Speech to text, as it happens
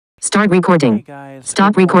Start recording. Hey guys,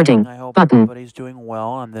 Stop good morning. recording. I hope Button. everybody's doing well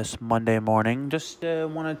on this Monday morning. Just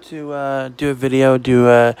wanted to do a video,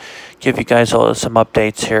 give you guys some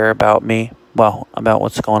updates here about me. Well, about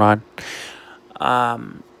what's going on.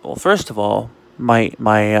 Well, first of all, my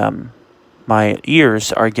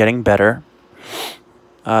ears are getting better.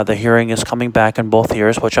 The hearing is coming back in both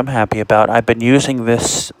ears, which I'm happy about. I've been using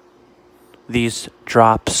these ear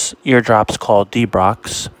drops called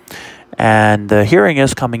Debrox, and the hearing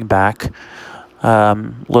is coming back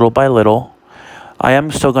little by little. I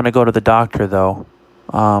am still going to go to the doctor though,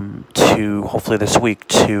 to hopefully this week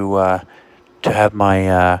to have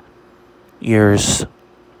my ears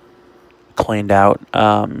cleaned out.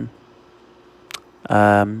 I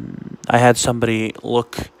had somebody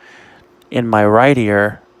look in my right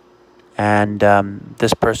ear, and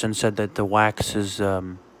this person said that the wax is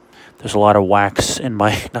there's a lot of wax in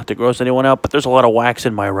my, not to gross anyone out, but there's a lot of wax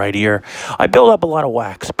in my right ear. I build up a lot of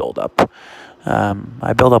wax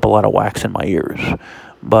I build up a lot of wax in my ears.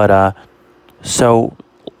 But so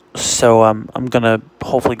I'm gonna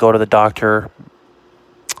hopefully go to the doctor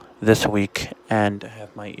this week and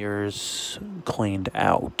have my ears cleaned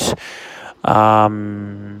out.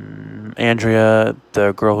 Andrea,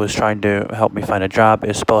 the girl who's trying to help me find a job,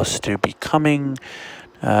 is supposed to be coming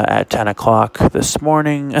at 10 o'clock this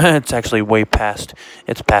morning. It's actually past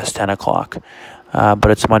 10 o'clock,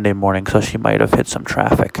 but it's Monday morning, so she might have hit some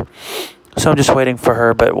traffic. So I'm just waiting for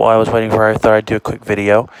her, but while I was waiting for her, I thought I'd do a quick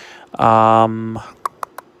video. What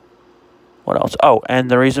else? Oh,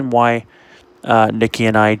 and the reason why Nikki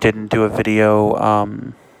and I didn't do a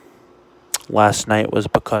video last night was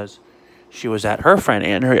because she was at her friend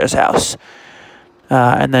Andrea's house.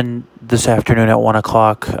 And then this afternoon at 1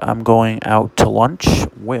 o'clock, I'm going out to lunch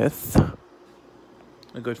with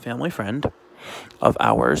a good family friend of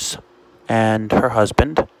ours and her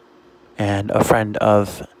husband and a friend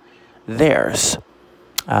of theirs.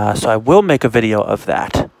 So I will make a video of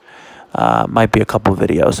that. Might be a couple of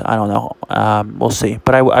videos. I don't know. We'll see.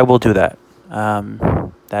 But I will do that.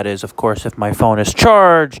 That is, of course, if my phone is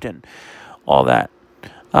charged and all that.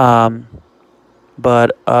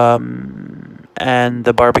 And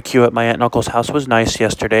the barbecue at my aunt and uncle's house was nice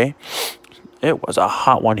yesterday. It was a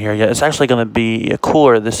hot one here. Yeah, it's actually going to be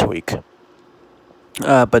cooler this week.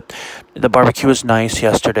 But the barbecue was nice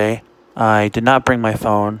yesterday. I did not bring my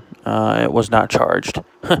phone. It was not charged.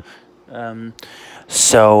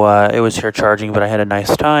 So it was here charging, but I had a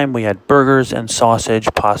nice time. We had burgers and sausage,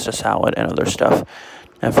 pasta salad, and other stuff.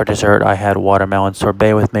 And for dessert, I had watermelon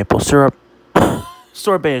sorbet with maple syrup.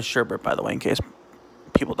 Sorbet is sherbet, by the way, in case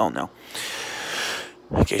people don't know.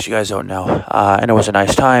 In case you guys don't know. And it was a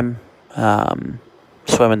nice time.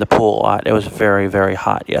 Swim in the pool a lot. It was very, very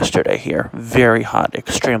hot yesterday here. Very hot.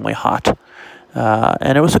 Extremely hot.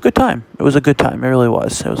 And it was a good time. It was a good time. It really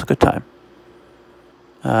was. It was a good time.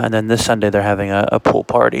 And then this Sunday they're having a pool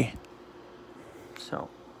party. So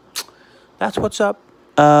that's what's up.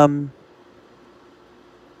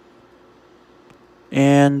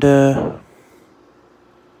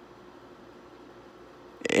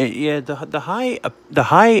 Yeah, the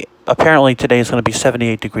high apparently today is going to be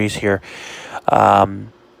 78 degrees here.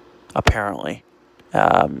 Apparently.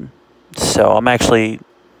 So I'm actually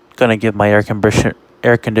going to give my air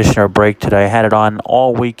conditioner a break today. I had it on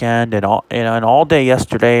all weekend and all day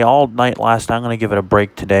yesterday, all night last night. I'm going to give it a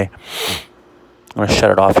break today. I'm going to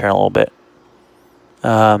shut it off here in a little bit.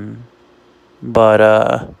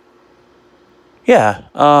 Yeah.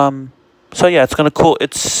 So yeah, it's going to cool.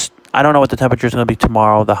 I don't know what the temperature is going to be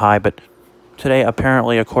tomorrow, the high, but today,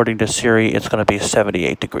 apparently, according to Siri, it's going to be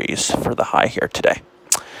 78 degrees for the high here today.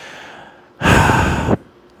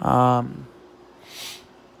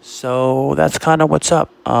 So that's kind of what's up.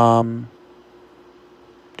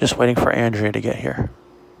 Just waiting for Andrea to get here.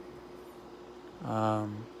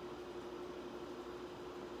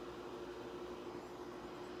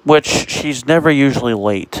 Which she's never usually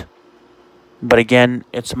late. But again,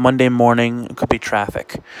 it's Monday morning. It could be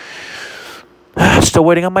traffic. Still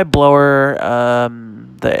waiting on my blower. I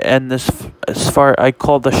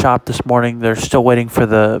called the shop this morning. They're still waiting for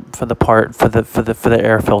the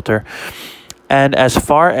air filter. And as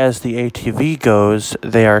far as the ATV goes,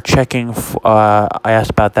 they are checking. I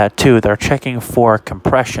asked about that too. They're checking for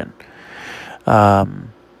compression. Yeah.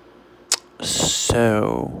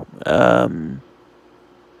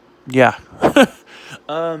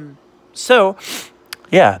 So,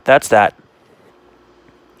 yeah, that's that.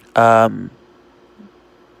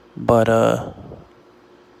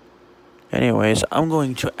 Anyways, I'm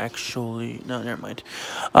going to actually... No, never mind.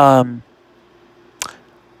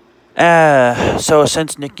 So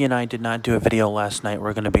since Nikki and I did not do a video last night,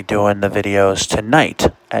 we're going to be doing the videos tonight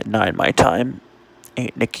at 9 my time,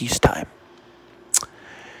 8 Nikki's time.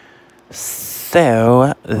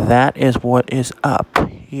 So that is what is up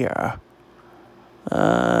here.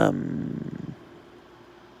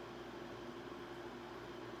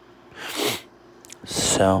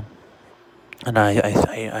 So, and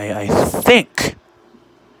I think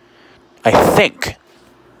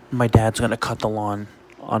my dad's going to cut the lawn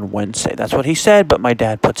on Wednesday. That's what he said, but my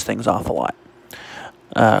dad puts things off a lot.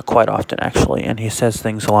 Quite often, actually. And he says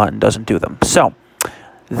things a lot and doesn't do them. So,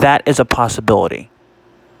 that is a possibility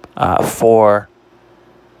for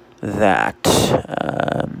that.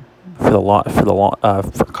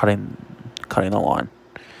 For cutting the lawn.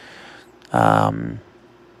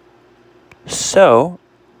 So,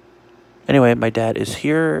 anyway, my dad is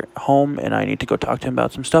here, home, and I need to go talk to him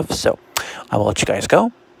about some stuff. So, I will let you guys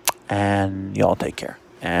go, and y'all take care.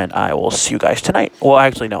 And I will see you guys tonight. Well,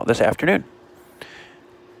 actually, no, this afternoon.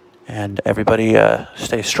 And everybody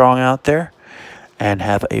stay strong out there, and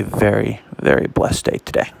have a very, very blessed day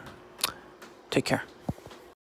today. Take care.